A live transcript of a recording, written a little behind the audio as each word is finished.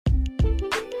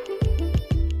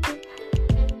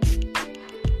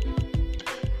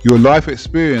Your life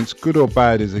experience, good or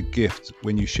bad, is a gift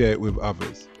when you share it with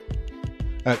others.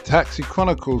 At Taxi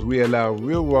Chronicles, we allow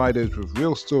real riders with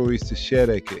real stories to share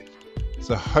their gift.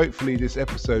 So hopefully this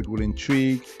episode will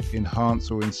intrigue,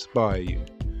 enhance or inspire you.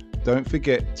 Don't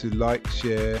forget to like,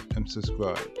 share and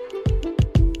subscribe.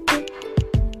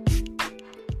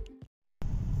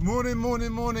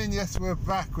 Morning. Yes, we're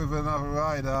back with another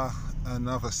rider,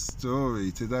 another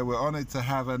story. Today we're honoured to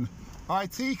have an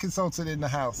IT consultant in the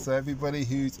house. So everybody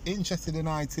who's interested in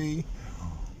IT,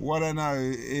 want to know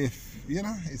if,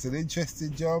 it's an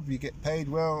interesting job, you get paid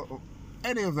well,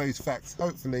 any of those facts,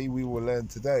 hopefully we will learn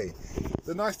today.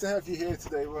 So nice to have you here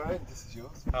today, Ryan. This is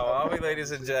yours. How are we,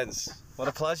 ladies and gents? What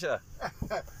a pleasure.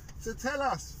 So tell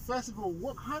us, first of all,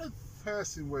 what kind of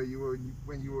person were you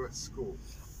when you were at school?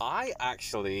 I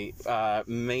actually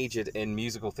majored in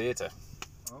musical theatre.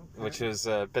 Okay. Which was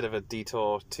a bit of a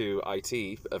detour to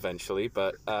IT eventually,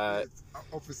 but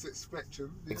opposite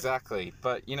spectrum. Yeah. Exactly,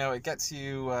 but it gets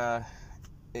you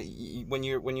when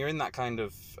you're in that kind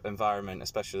of environment,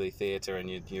 especially theatre, and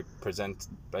you present.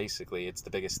 Basically, it's the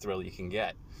biggest thrill you can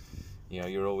get.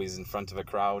 You're always in front of a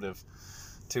crowd of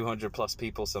 200 plus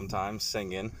people sometimes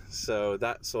singing, so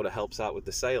that sort of helps out with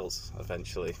the sales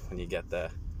eventually when you get there.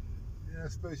 Yeah, I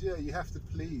suppose. Yeah, you have to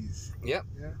please. Yep.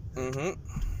 Yeah. Mm-hmm.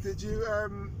 Did you,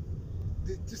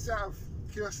 just out of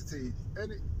curiosity,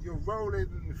 your role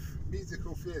in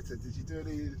musical theatre, did you do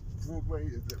any Broadway?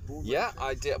 Yeah,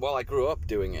 I did. Well, I grew up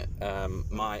doing it.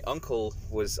 My uncle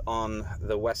was on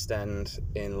the West End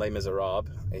in Les Miserables.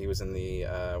 He was in the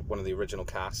one of the original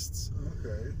casts.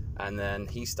 Okay. And then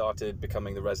he started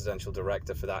becoming the residential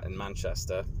director for that in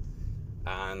Manchester.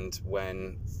 And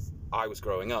when I was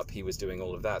growing up, he was doing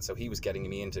all of that, so he was getting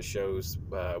me into shows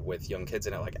with young kids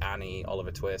in it, like Annie,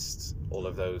 Oliver Twist, all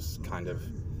of those kind of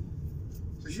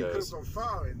so you shows. could have gone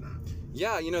far in that.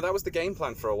 Yeah, that was the game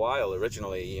plan for a while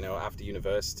originally. After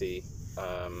university,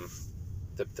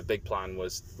 the big plan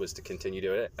was to continue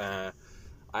doing it. I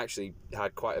actually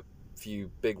had quite a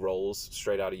few big roles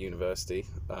straight out of university.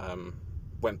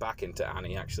 Went back into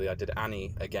Annie, actually. I did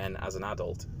Annie again as an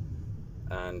adult,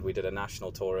 and we did a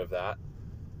national tour of that.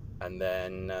 And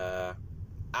then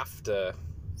after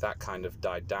that kind of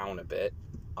died down a bit,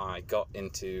 I got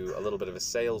into a little bit of a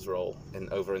sales role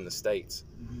over in the States.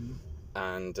 Mm-hmm.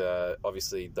 And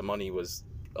obviously the money was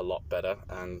a lot better.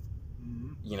 And,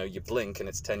 you blink and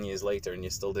it's 10 years later and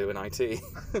you're still doing IT. Okay.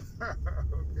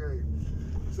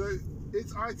 So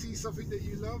is IT something that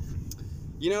you love?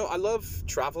 I love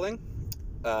traveling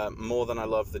more than I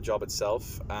love the job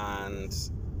itself. And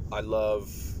I love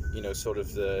sort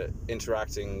of the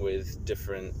interacting with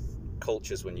different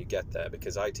cultures when you get there,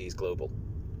 because IT is global.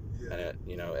 Yeah.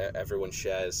 And everyone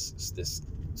shares this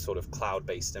sort of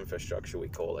cloud-based infrastructure, we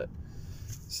call it.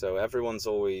 So everyone's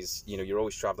always, you're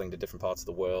always traveling to different parts of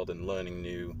the world and learning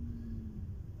new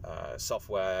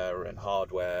software and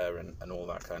hardware and all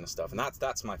that kind of stuff. And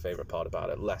that's my favorite part about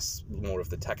it, more of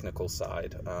the technical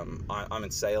side. I'm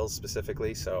in sales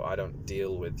specifically, so I don't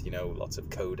deal with, lots of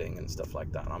coding and stuff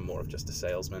like that. I'm more of just a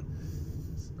salesman.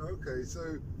 Okay,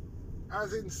 so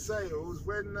as in sales,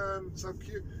 when,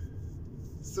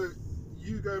 so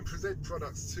you go and present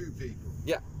products to people?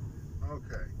 Yeah.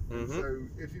 Okay. Mm-hmm. So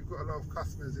if you've got a lot of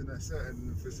customers in a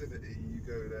certain vicinity, you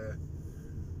go there.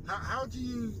 How do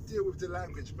you deal with the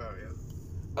language barrier?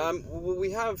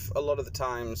 We have, a lot of the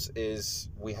times,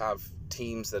 we have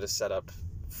teams that are set up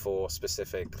for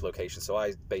specific locations. So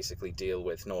I basically deal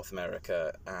with North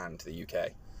America and the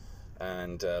UK.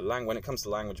 And when it comes to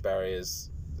language barriers,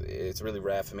 it's really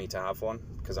rare for me to have one,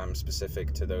 because I'm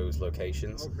specific to those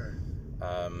locations. Okay.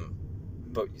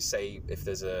 But say if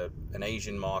there's an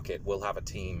Asian market, we'll have a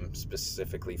team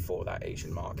specifically for that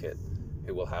Asian market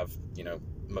who will have,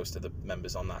 most of the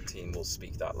members on that team will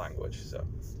speak that language. So.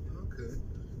 Okay.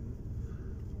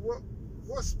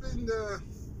 What's been the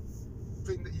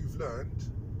thing that you've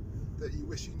learned that you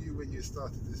wish you knew when you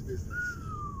started this business?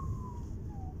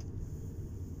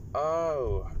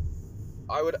 Oh,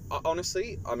 I would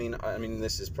honestly. I mean,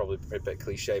 this is probably a bit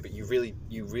cliche, but you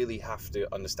really have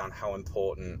to understand how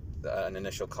important an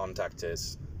initial contact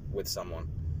is with someone.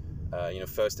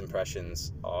 First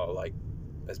impressions are like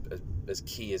as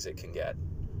key as it can get,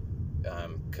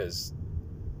 because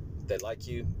they like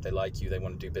you, they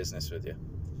want to do business with you.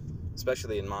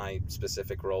 Especially in my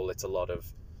specific role, it's a lot of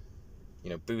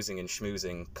boozing and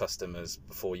schmoozing customers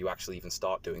before you actually even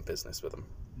start doing business with them.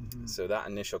 Mm-hmm. So that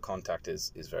initial contact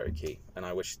is very key, and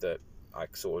I wish that I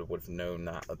sort of would have known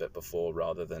that a bit before,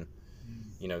 rather than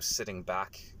sitting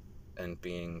back and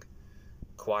being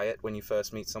quiet when you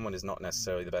first meet someone is not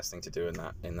necessarily the best thing to do in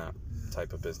that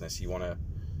type of business. You want to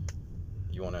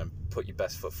you want to put your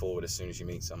best foot forward as soon as you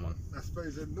meet someone. I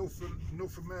suppose in North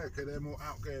America, they're more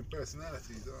outgoing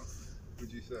personalities, aren't they?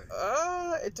 Would you say?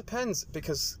 It depends,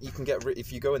 because you can get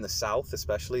if you go in the South,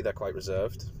 especially, they're quite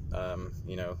reserved.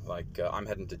 You know, like I'm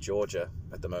heading to Georgia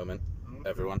at the moment. Okay.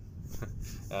 Everyone,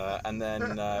 and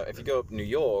then if you go up New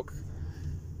York,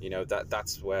 you know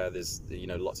that's where there's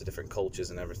lots of different cultures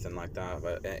and everything like that.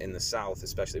 But in the South,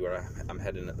 especially where I'm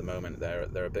heading at the moment,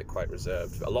 they're a bit quite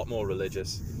reserved, a lot more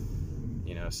religious.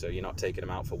 You know, so you're not taking them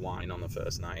out for wine on the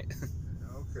first night.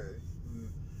 Okay.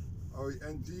 Oh,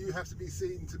 and do you have to be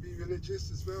seen to be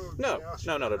religious as well? No,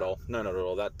 not at all. No, not at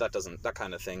all. That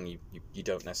kind of thing you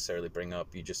don't necessarily bring up.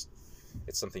 It's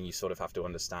something you sort of have to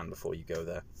understand before you go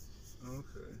there.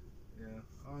 Okay, yeah,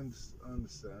 I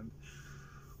understand.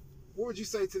 What would you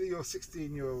say to your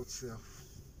 16-year-old self?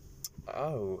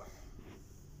 Oh,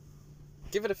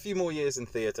 give it a few more years in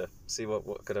theatre. See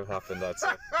what could have happened, I'd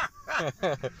say.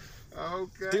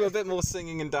 Okay. Do a bit more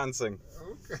singing and dancing.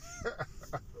 Okay.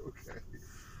 Okay.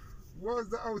 What was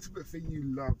the ultimate thing you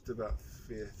loved about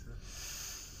theatre?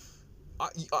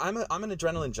 I'm an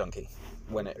adrenaline junkie.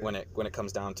 When it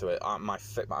comes down to it,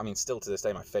 still to this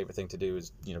day, my favorite thing to do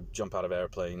is jump out of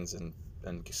airplanes and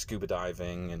scuba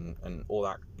diving and all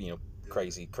that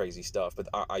crazy stuff. But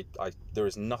there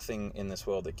is nothing in this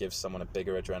world that gives someone a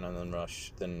bigger adrenaline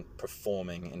rush than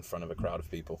performing in front of a crowd of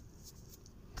people.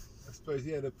 I suppose,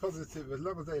 yeah, the positive, as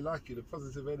long as they like you, the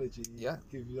positive energy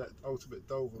gives you that ultimate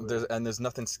dole. There's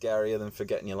nothing scarier than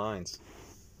forgetting your lines.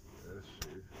 That's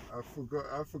true. I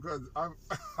forgot.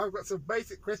 I've got some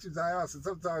basic questions I ask, and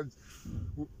sometimes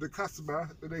the customer,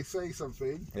 when they say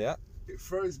something, it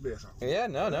throws me. Yeah,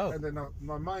 no. And then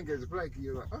my mind goes blank, and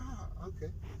you're like,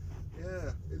 okay.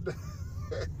 Yeah,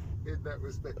 in that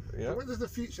respect. Yeah. So what does the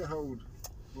future hold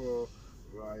for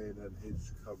Ryan and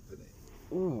his company?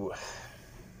 Ooh.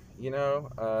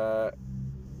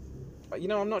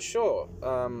 I'm not sure.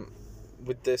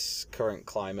 With this current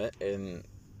climate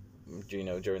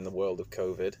during the world of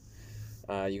COVID,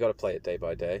 you got to play it day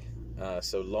by day.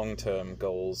 So long-term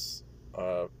goals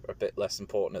are a bit less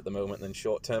important at the moment than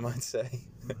short-term, I'd say.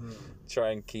 Mm-hmm.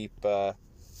 Try and keep the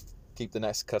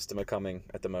next customer coming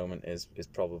at the moment is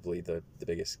probably the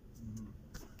biggest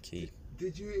key.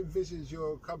 Did you envisage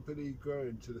your company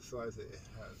growing to the size that it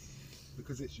has?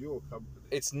 Because it's your company.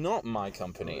 It's not my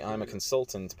company. Okay. I'm a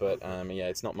consultant, but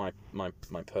it's not my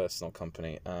personal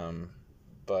company.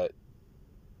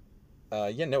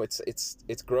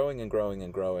 It's growing and growing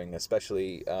and growing,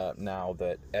 especially now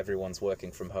that everyone's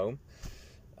working from home.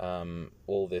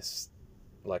 All this,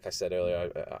 like I said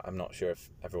earlier, I'm not sure if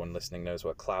everyone listening knows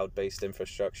what cloud-based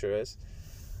infrastructure is,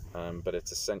 but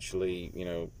it's essentially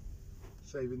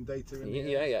saving data.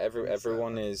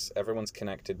 Everyone's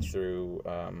connected through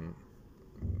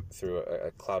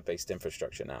a cloud-based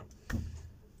infrastructure now,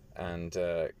 and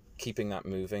keeping that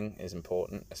moving is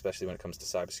important, especially when it comes to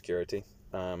cybersecurity.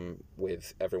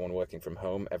 With everyone working from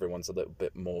home, everyone's a little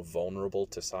bit more vulnerable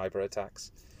to cyber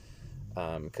attacks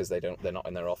because they're not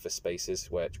in their office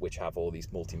spaces, which have all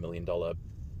these multi-million-dollar,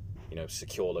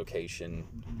 secure location,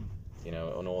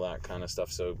 and all that kind of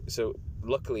stuff. So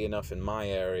luckily enough, in my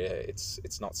area,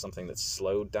 it's not something that's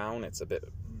slowed down. It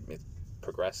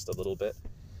progressed a little bit.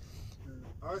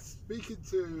 I was speaking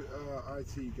to an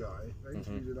IT guy. I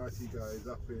interviewed an IT guy who's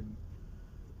up in,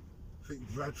 I think,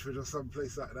 Bradford or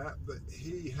someplace like that. But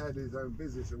he had his own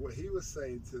business, and what he was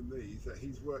saying to me is that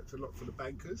he's worked a lot for the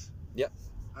bankers. Yep.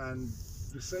 And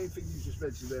the same thing you just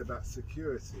mentioned there about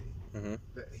security,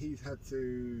 that he's had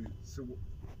to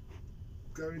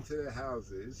go into their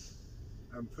houses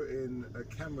and put in a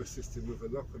camera system with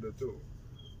a lock on the door,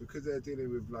 because they're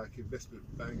dealing with like investment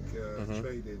bank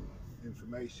trading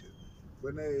information.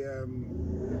 When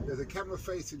there's a camera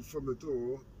facing from the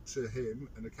door to him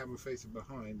and a camera facing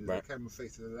behind, there's a camera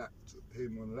facing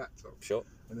him on the laptop. Sure.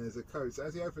 And there's a code. So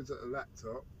as he opens up the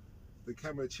laptop, the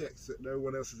camera checks that no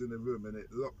one else is in the room and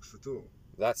it locks the door.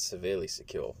 That's severely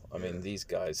secure. I mean, these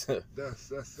guys. That's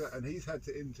that. And he's had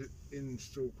to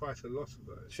install quite a lot of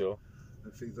those. Sure.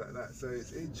 And things like that. So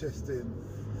it's interesting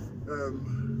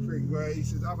thing where he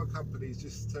said other companies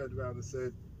just turned around and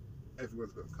said,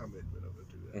 everyone's got to come in. We're not going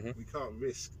to do that. We can't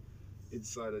risk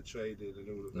insider trading and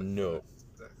all of that. No.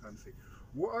 That kind of thing.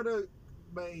 What are the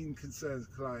main concerns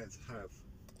clients have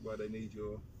why they need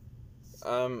your?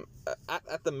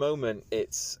 At the moment,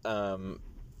 it's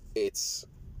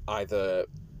either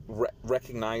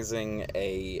recognizing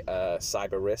a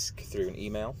cyber risk through an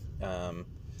email,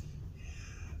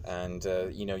 and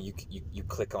you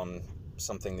click on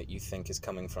something that you think is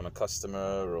coming from a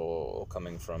customer or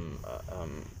coming from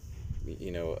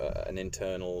an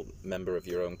internal member of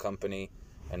your own company,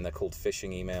 and they're called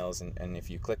phishing emails, and if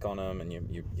you click on them and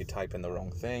you type in the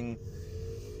wrong thing,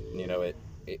 you know,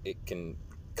 it can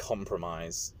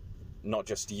compromise not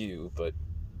just you, but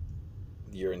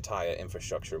your entire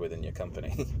infrastructure within your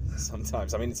company.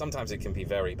 Sometimes it can be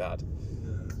very bad.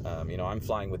 You know, I'm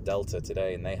flying with Delta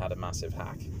today, and they had a massive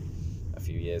hack a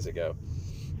few years ago,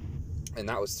 and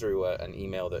that was through an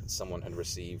email that someone had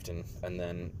received, and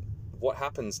then what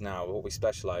happens now, what we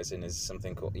specialize in, is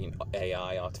something called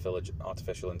AI,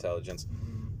 artificial intelligence,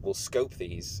 will scope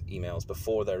these emails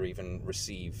before they're even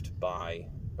received by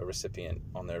a recipient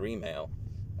on their email,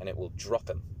 and it will drop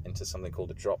them into something called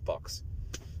a Dropbox.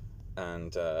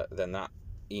 And then that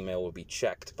email will be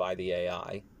checked by the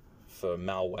AI for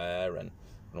malware and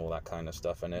all that kind of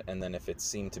stuff. And then if it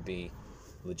seemed to be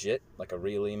legit, like a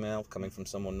real email coming from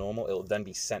someone normal, it'll then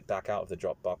be sent back out of the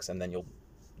Dropbox, and then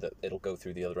it'll go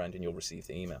through the other end and you'll receive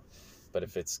the email. But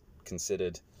if it's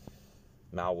considered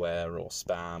malware or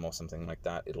spam or something like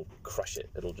that, it'll crush it.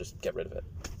 It'll just get rid of it.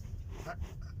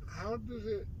 How does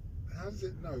it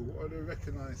know? What are the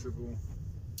recognizable?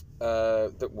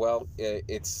 Well,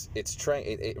 it's trained.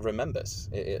 It remembers.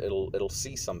 It'll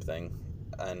see something,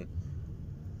 and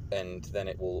then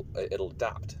it'll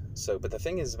adapt. So, but the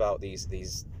thing is about these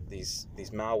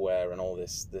malware and all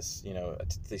this you know,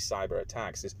 these cyber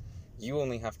attacks, is you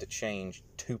only have to change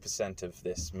 2% of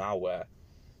this malware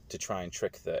to try and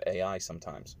trick the AI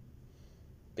sometimes,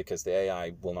 because the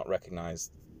AI will not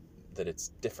recognize that it's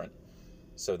different.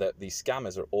 So that these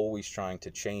scammers are always trying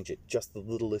to change it just the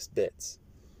littlest bits.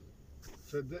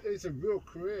 So it's a real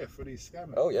career for these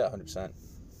scammers. Oh yeah, 100%.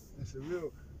 It's a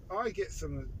real. I get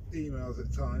some emails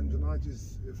at times, and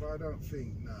if I don't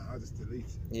think, I just delete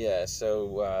it. Yeah, so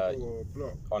or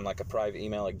block on like a private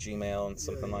email like Gmail and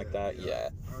something like that. Yeah,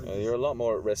 just, you're a lot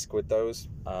more at risk with those,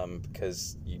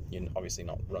 because you're obviously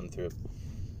not run through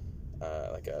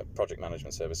like a project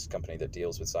management services company that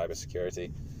deals with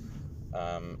cybersecurity.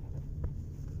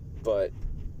 But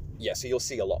yeah, so you'll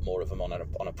see a lot more of them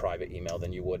on a private email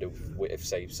than you would if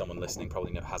say someone listening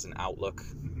probably has an Outlook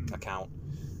account.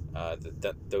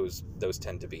 Those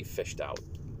tend to be fished out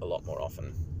a lot more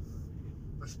often.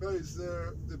 I suppose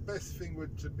the best thing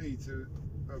would be to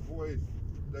avoid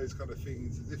those kind of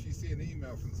things is if you see an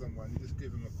email from someone, you just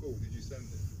give them a call. Did you send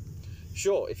it?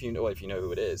 Sure, if you know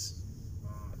who it is.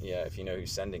 Yeah, if you know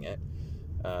who's sending it.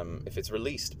 If it's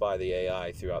released by the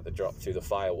AI through the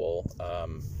firewall,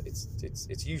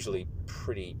 it's usually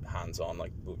pretty hands-on.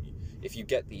 Like if you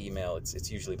get the email, it's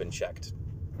usually been checked,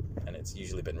 and it's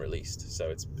usually been released. So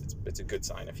it's a good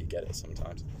sign if you get it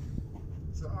sometimes.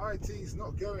 So IT's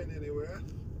not going anywhere.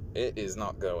 It is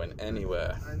not going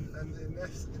anywhere. And in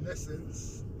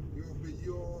essence,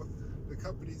 the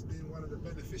company's been one of the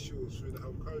beneficiaries through the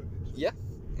whole COVID. Yeah.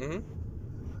 Mm-hmm.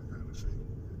 That kind of thing.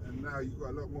 And now you've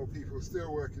got a lot more people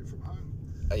still working from home.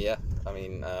 Yeah, I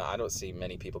mean, I don't see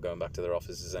many people going back to their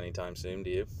offices anytime soon. Do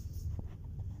you?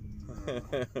 No.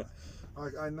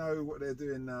 I know what they're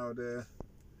doing now. They're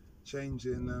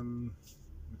changing.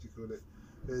 What do you call it?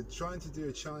 They're trying to do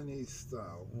a Chinese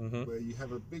style, where you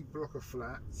have a big block of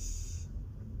flats,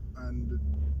 and the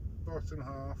bottom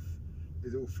half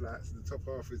is all flats, and the top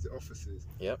half is the offices.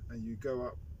 Yep. And you go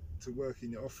up to work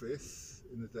in your office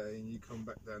in the day, and you come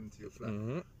back down to your flat.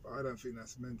 But I don't think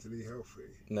that's mentally healthy.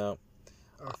 No.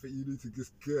 I think you need to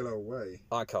just get away.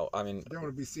 I can't. I mean, you don't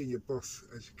want to be seeing your boss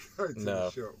as you go to the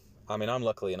shop. I mean, I'm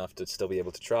lucky enough to still be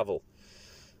able to travel,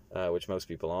 which most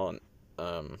people aren't.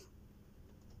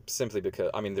 Simply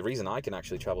because, I mean, the reason I can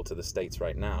actually travel to the States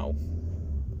right now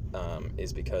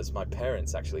is because my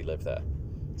parents actually live there.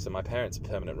 So my parents are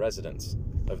permanent residents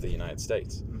of the United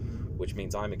States, which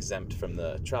means I'm exempt from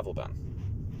the travel ban.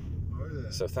 Oh, yeah.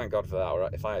 So thank God for that. Or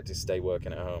if I had to stay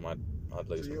working at home, I'd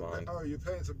lose my mind. Oh, your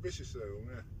parents are British though,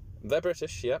 yeah? They're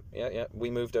British, yeah.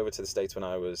 We moved over to the States when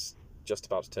I was just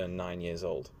about to turn 9 years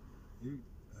old.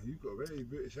 You've got very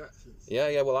British accents.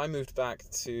 Yeah. Well, I moved back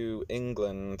to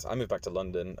England. I moved back to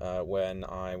London when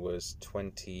I was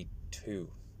 22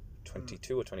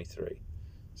 or 23.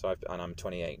 And I'm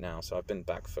 28 now, so I've been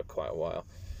back for quite a while.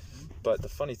 But the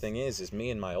funny thing is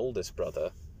me and my oldest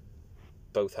brother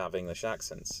both have English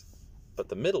accents. But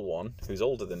the middle one, who's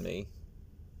older than me,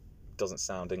 doesn't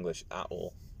sound English at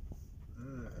all.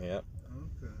 Yeah.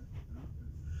 Okay.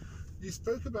 You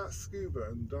spoke about scuba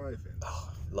and diving. Oh,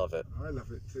 love it. I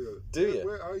love it too. Do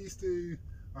you?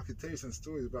 I could tell you some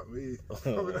stories about me.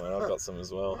 I've got some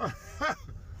as well.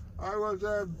 I was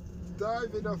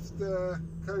diving off the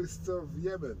coast of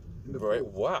Yemen in the Right.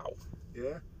 port. Wow.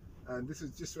 Yeah, and this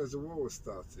was just as the war was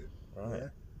starting. Right. Yeah?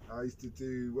 I used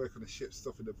to work on the ships,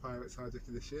 stopping the pirates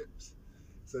hijacking the ships.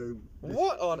 So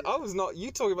What on? I was not. You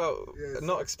talk about Yeah, so-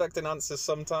 not expecting answers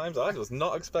sometimes. I was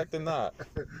not expecting that.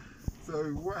 So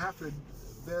what happened?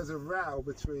 There's a row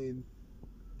between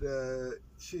the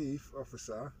chief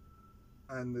officer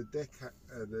and the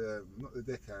not the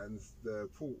deckhands, the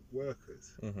port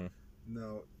workers. Hmm.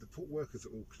 Now the port workers are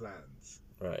all clans.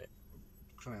 Right.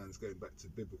 Clans going back to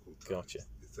biblical times. Gotcha.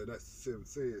 So that's some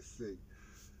serious thing.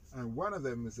 And one of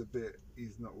them is a bit.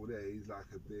 He's not all there. He's like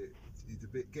a bit. He's a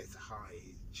bit gets high,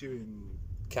 chewing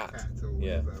Cat. or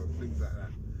Yeah. whatever, or things like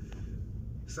that.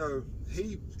 So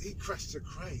he crashed the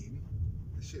crane,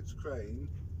 the ship's crane,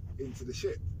 into the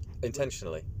ship.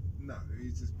 Intentionally. No,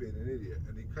 he's just being an idiot,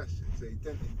 and he crashed it. So he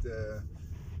dented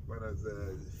one of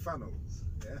the funnels.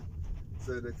 Yeah.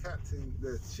 So the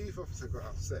chief officer got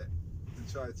upset and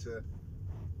tried to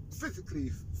physically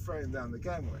throw him down the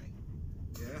gangway.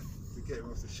 Yeah, to get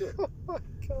him off the ship. Oh my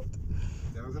God.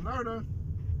 There was a no-no.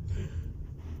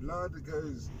 Blood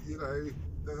goes,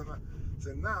 doesn't matter.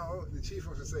 So now the chief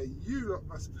officer said, "You lot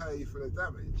must pay for the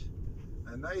damage,"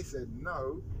 and they said,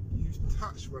 "No, you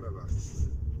touched one of us.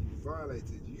 You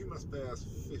violated. You must pay us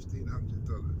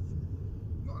 $1,500.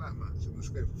 Not that much on the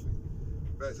scope of things,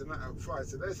 but it's a matter of price."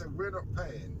 So they said, "We're not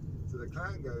paying." So the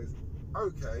clan goes,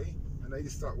 "Okay," and they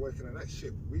just start working on that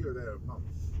ship. We were there a month.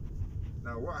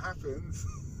 Now what happens?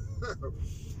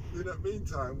 In that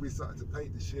meantime, we started to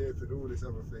paint the ship and all this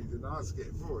other things, and I was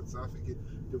getting bored. So I'm thinking,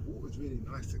 the water's really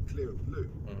nice and clear and blue.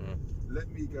 Hmm. Let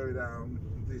me go down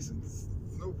and do some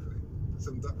snorkeling.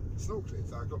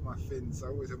 So I got my fins. So I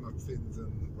always have my fins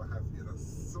and what have you. And I was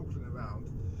snorkeling around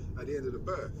at the end of the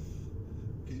berth,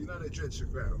 because they dredge the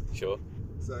ground. Sure.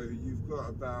 So you've got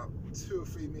about 2 or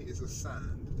 3 meters of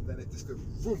sand, and then it just goes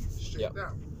boom straight Yep.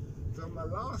 down. So on my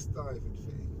last diving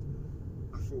thing,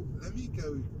 I thought, let me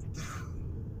go down,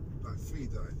 like free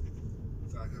diving.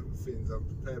 So I got my fins, I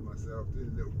prepared myself, did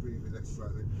a little breathing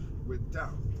exercise, went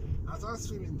down. As I was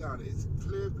swimming down, it's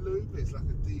clear blue, but it's like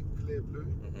a deep clear blue,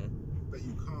 Hmm. but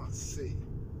you can't see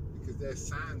because their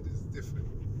sand is different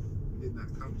in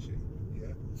that country,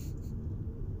 yeah?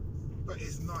 But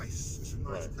it's nice, it's a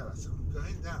nice Right. colour. So I'm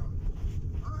going down.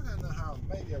 I don't know how,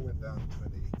 maybe I went down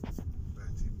 20,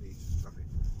 30 meters or something.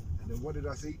 And then what did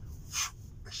I see?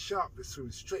 A shark that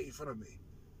swimming straight in front of me.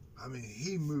 I mean,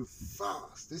 he moved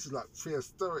fast. This is like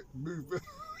prehistoric movement.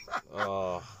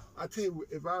 Oh. I tell you,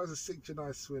 if I was a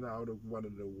synchronized swimmer, I would have won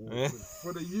in the water.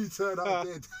 For the U-turn I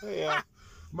did. Yeah.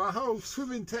 My whole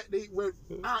swimming technique went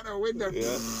out the window.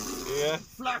 Yeah. Yeah.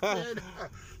 Flapping,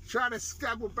 trying to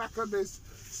scramble back on this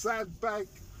sandbank.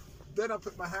 Then I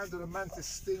put my hand on a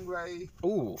mantis stingray.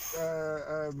 Ooh.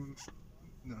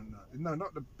 No,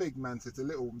 not the big mantis, the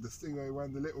stingray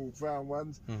one, the little brown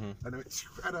ones. Hmm. And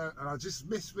I just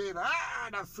missed me, and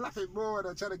I'm flapping more, and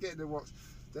I'm trying to get in the watch.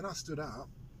 Then I stood up,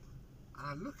 and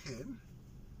I look in,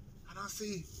 and I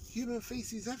see human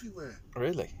feces everywhere.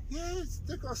 Really? Yes,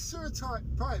 they've got a sewer-type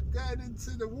pipe going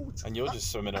into the water. And you're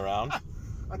just swimming around?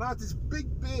 And I had this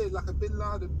big beard, like a Bin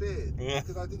Laden beard, Yeah.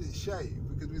 because I didn't shave,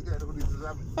 because we was getting all these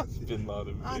examples. Bin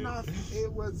Laden. And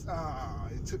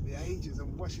it took me ages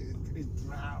and washing it in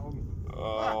brown.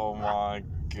 Oh my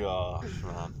gosh,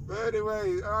 man. But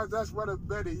anyway, that's one of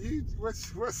many.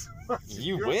 What's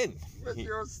You your, win. What's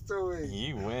your story?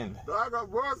 You win. I got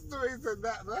more stories than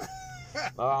that, man.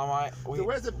 Oh my. So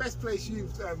where's the best place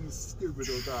you've scuba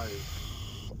or dived?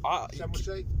 Sharm el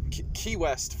Sheikh? Key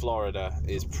West, Florida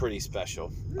is pretty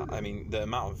special. I mean, the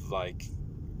amount of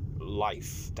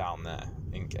life down there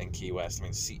in Key West. I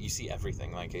mean, you see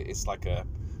everything. Like it's like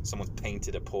someone's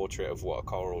painted a portrait of what a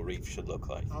coral reef should look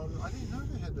like. Oh, I didn't know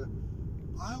they had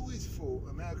I always thought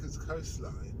America's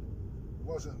coastline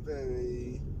wasn't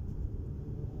very.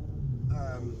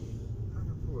 How do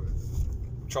I put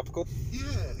it? Tropical. Yeah.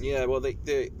 Yeah, well,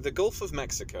 the Gulf of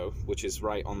Mexico, which is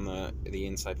right on the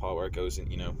inside part where it goes in,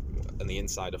 on the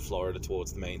inside of Florida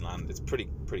towards the mainland, it's pretty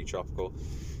tropical.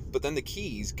 But then the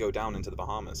Keys go down into the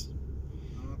Bahamas.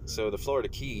 Okay. So the Florida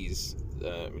Keys,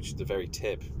 which is the very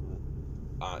tip,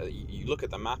 you look at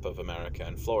the map of America,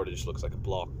 and Florida just looks like a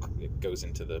block. It goes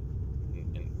into the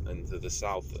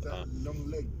south. That long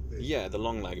leg bit. Yeah, the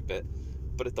long leg bit.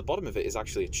 But at the bottom of it is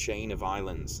actually a chain of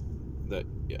islands that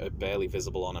are barely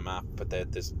visible on a map. But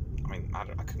there's, I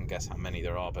couldn't guess how many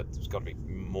there are, but there's got to be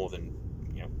more than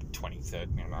 20,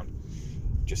 30. I'm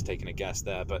just taking a guess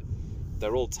there, but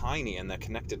they're all tiny and they're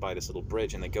connected by this little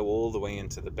bridge, and they go all the way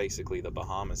into basically the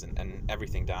Bahamas, and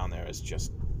everything down there is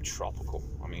just tropical.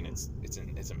 I mean, it's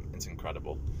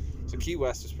incredible. So Key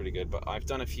West is pretty good, but I've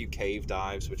done a few cave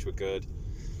dives which were good.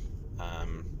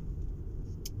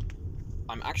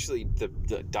 I'm actually the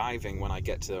diving when I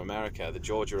get to America, the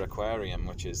Georgia Aquarium,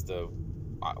 which is the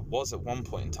was at one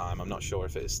point in time, I'm not sure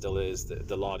if it still is,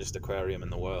 the largest aquarium in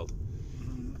the world.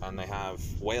 And they have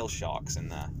whale sharks in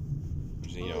there.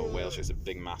 You know, whale sharks are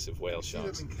big, massive whale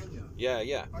sharks. You live in Kenya?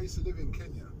 Yeah. I used to live in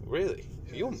Kenya. Really?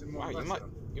 Yeah,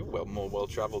 You're more well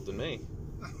travelled than me.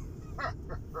 I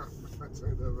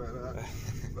don't know about that.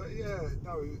 But yeah,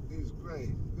 no, it was great.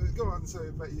 But go on, so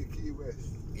about your Key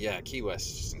West. Yeah, Key West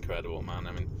is just incredible, man.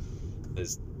 I mean,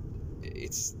 it's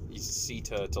sea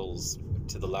turtles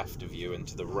to the left of you, and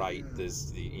to the right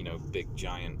there's the big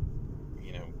giant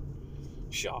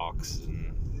sharks,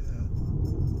 and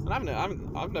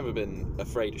I've never been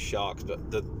afraid of sharks,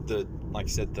 but the like I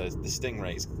said, the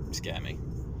stingrays scare me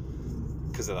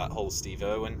because of that whole Steve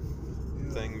Irwin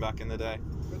thing back in the day.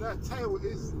 But that tail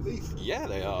is lethal. Yeah,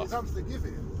 they are. It's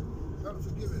unforgiving.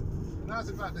 And that was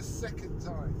about the second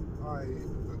time I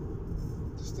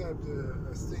disturbed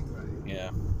a stingray.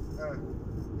 Yeah.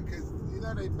 Because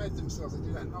they bed themselves. They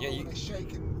do that. Not when they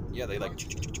shake and. Yeah, they like.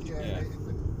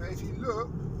 But if you look,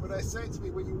 what they say to me,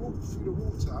 when you walk through the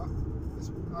water,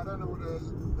 I don't know what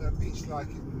the beach like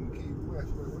in Key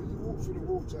West, but when you walk through the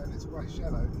water and it's quite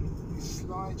shallow, you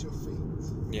slide your feet.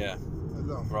 Yeah.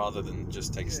 Along. Rather than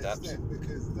just take steps.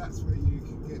 Because that's where you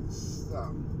can get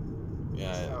stuck.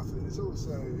 Yeah. And it's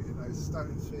also,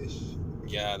 stonefish.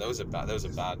 Yeah, those are bad.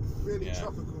 Really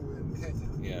tropical in Kenya.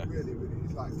 Yeah. Really, really.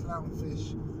 It's like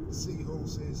clownfish,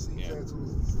 seahorses, sea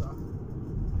turtles and stuff.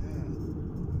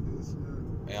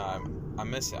 Yeah. I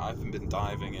miss it. I haven't been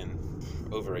diving in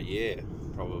over a year,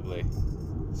 probably.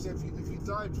 So have you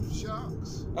dived with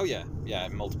sharks? Oh yeah,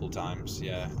 multiple times.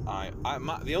 Yeah,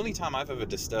 the only time I've ever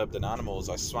disturbed an animal is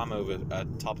I swam over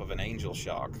top of an angel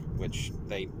shark, which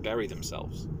they bury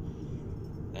themselves.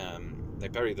 They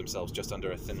bury themselves just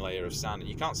under a thin layer of sand, and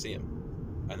you can't see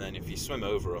them. And then if you swim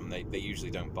over them, they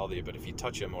usually don't bother you. But if you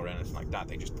touch them or anything like that,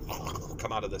 they just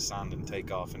come out of the sand and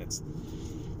take off, and it's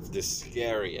the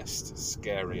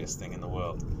scariest thing in the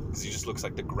world. Because it just looks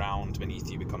like the ground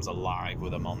beneath you becomes alive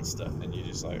with a monster, and you're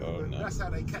just like, oh no. That's how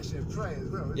they catch their prey as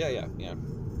well. Yeah.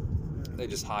 They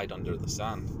just hide under the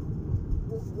sand.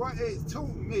 What it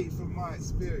taught me from my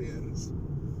experience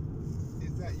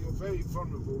is that you're very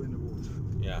vulnerable in the water.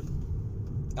 Yeah.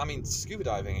 I mean, scuba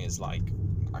diving is like,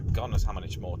 God knows how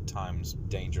much more times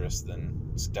dangerous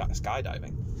than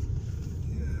skydiving.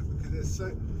 Yeah, because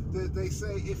they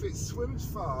say if it swims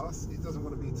fast, it doesn't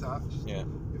want to be touched. Yeah.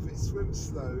 If it swims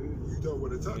slow, you don't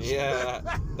want to touch it. Yeah,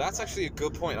 that's actually a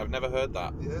good point. I've never heard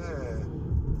that. Yeah.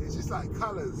 It's just like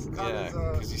colours. Colours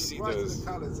are, because you see those.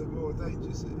 The colours are more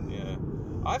dangerous. Yeah.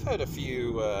 I've heard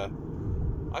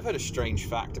a strange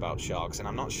fact about sharks, and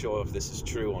I'm not sure if this is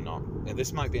true or not. And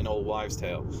this might be an old wives'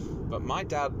 tale, but my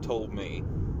dad told me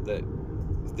that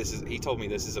this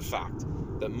is a fact,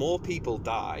 that more people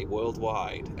die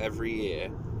worldwide every year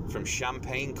from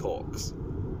champagne corks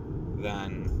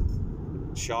than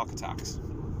shark attacks.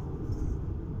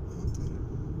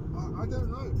 I don't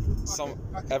know.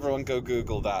 Everyone go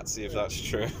Google that, see if that's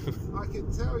true. I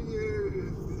can tell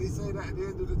you, did they say that at the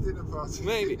end of the dinner party?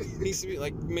 Maybe. It needs to be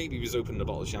like, maybe he was opening a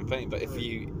bottle of champagne, but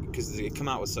because they come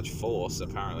out with such force,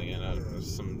 apparently,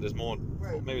 there's more,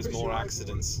 maybe there's more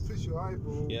accidents. Push your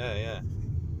eyeball. Yeah.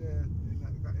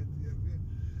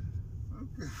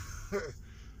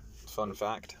 Fun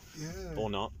fact. Yeah. Or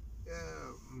not. Yeah.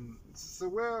 So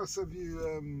where else have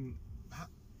you,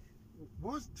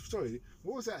 what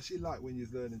was it actually like when you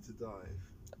was learning to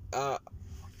dive?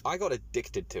 I got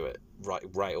addicted to it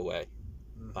right away.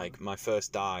 Mm-hmm. Like my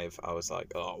first dive, I was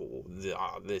like,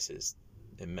 this is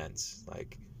immense.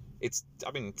 Like it's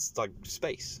like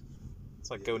space. It's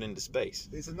like going into space.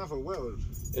 It's another world.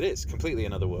 It is completely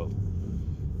another world.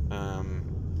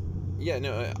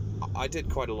 I did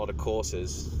quite a lot of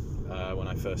courses when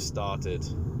I first started.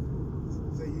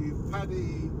 So you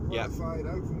PADI qualified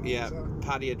open water? Yeah,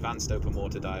 PADI advanced open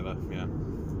water diver, yeah.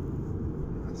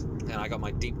 And I got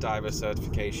my deep diver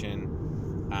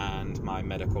certification and my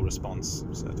medical response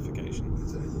certification.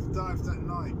 So you've dived at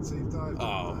night, so you've dived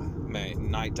mate,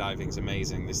 night diving's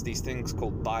amazing. There's these things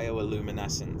called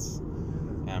bioluminescence.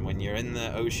 And when you're in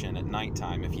the ocean at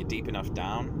nighttime, if you're deep enough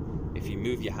down, if you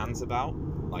move your hands about,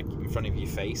 like in front of your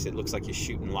face, it looks like you're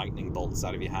shooting lightning bolts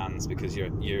out of your hands because you're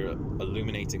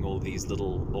illuminating all these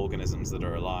little organisms that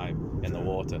are alive in the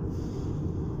water.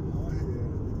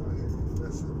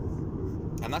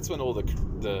 And that's when all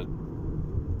the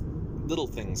little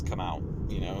things come out,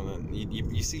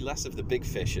 you see less of the big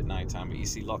fish at nighttime, but you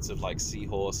see lots of like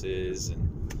seahorses and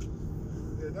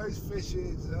those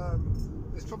fishes,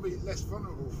 it's probably less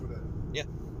vulnerable for them. Yeah.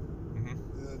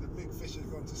 Mm-hmm. The big fish have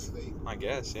gone to sleep, I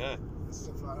guess. Yeah.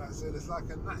 Stuff like that, so there's like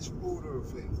a natural order of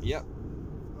things. Yep.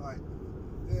 Like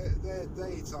their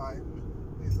daytime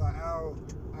It's like our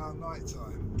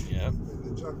nighttime. Yeah. With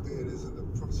the drug dealers and the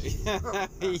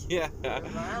prostitutes. Yeah. Like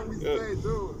how we stay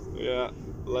indoors. Yeah.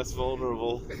 Less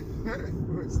vulnerable. We stay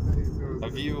indoors.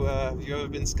 Have you ever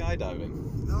been skydiving?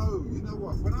 No, you know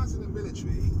what? When I was in the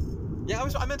military, Yeah,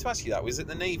 I meant to ask you that. Was it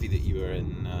the Navy that you were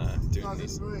in doing I was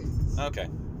these? in Marines. Okay.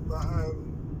 But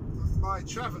my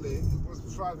travelling was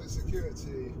private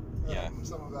security. Yeah.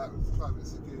 Some of that was private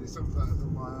security. Some of that was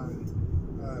on my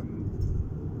own.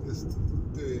 Just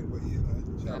doing what you know,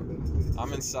 travelling.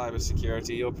 I'm in cyber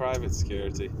security. You're private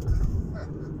security.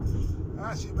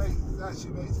 Actually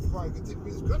makes it quite a good thing.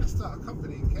 We was going to start a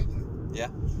company in Kenya. Yeah.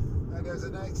 And there's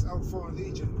an ex-old Foreign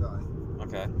Legion guy.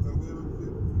 Okay. But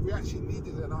we actually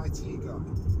needed an IT guy.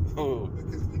 Oh.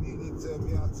 Because we needed to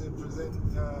be able to present,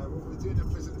 we're doing a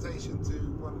presentation to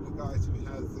one of the guys who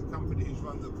has the company who's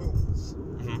run the pools.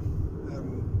 Mm-hmm.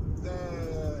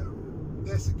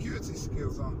 Their security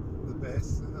skills aren't the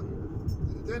best.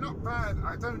 They're not bad.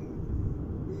 I can't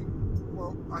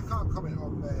comment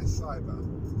on their cyber.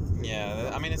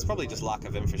 Yeah, I mean, it's probably just lack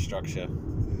of infrastructure,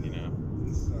 you know.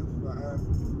 And stuff. But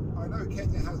I know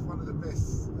Kenya has one of the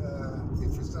best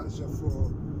infrastructure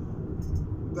for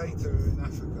data in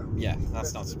Africa. Yeah,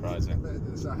 that's not surprising. Better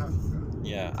than South Africa.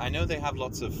 Yeah, I know they have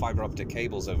lots of fiber optic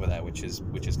cables over there, which is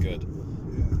good.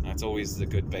 Yeah. That's always a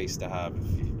good base to have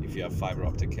if you have fiber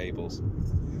optic cables.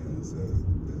 Yeah, so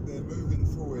they're moving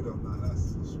forward on that.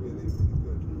 That's really,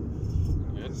 really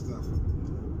good. Good stuff.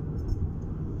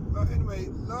 Anyway,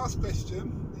 last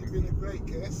question. You've been a great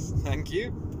guest. Thank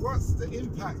you. What's the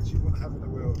impact you want to have in the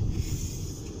world?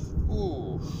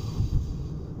 Ooh.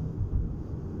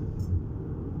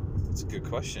 That's a good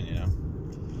question, you know.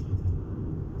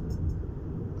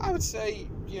 I would say,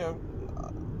 you know,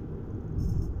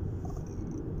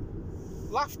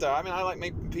 laughter. I mean, I like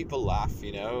making people laugh,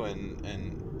 you know, and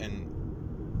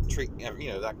treat, you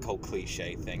know, that whole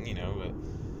cliche thing, you know. But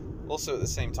also at the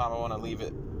same time, I want to leave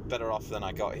it better off than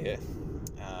I got here.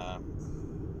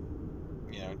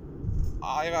 You know,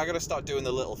 I got to start doing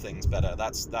the little things better.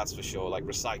 That's for sure. Like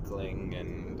recycling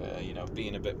and you know,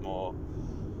 being a bit more,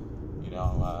 you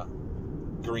know,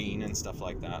 green and stuff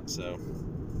like that. So,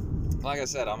 like I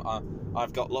said,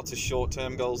 I've got lots of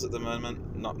short-term goals at the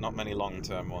moment, not many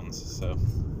long-term ones. So.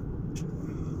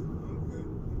 Okay,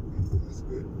 that's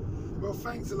good. Well,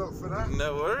 thanks a lot for that.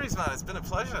 No worries, man. It's been a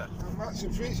pleasure. Much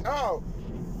appreciated. Oh,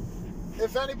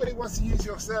 if anybody wants to use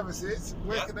your services,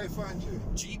 where Yeah. can they find you?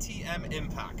 GTM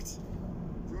Impact.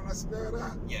 Do you want to spell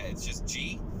that? Yeah, it's just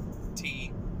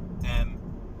GTM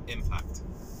Impact.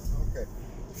 Okay.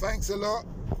 Thanks a lot,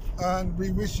 and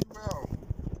we wish you well.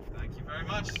 Thank you very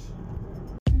much.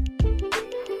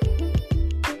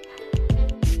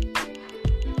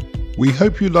 We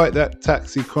hope you liked that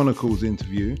Taxi Chronicles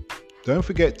interview. Don't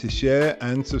forget to share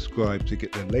and subscribe to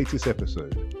get the latest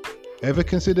episode. Ever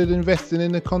considered investing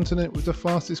in the continent with the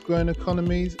fastest growing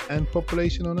economies and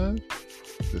population on Earth?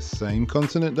 The same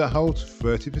continent that holds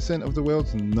 30% of the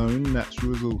world's known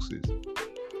natural resources.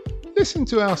 Listen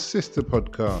to our sister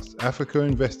podcast, Africa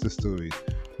Investor Stories,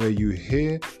 where you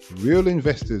hear real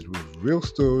investors with real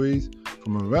stories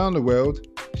from around the world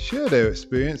share their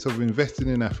experience of investing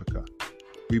in Africa.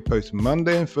 We post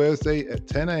Monday and Thursday at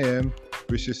 10 a.m.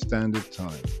 British Standard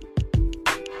Time.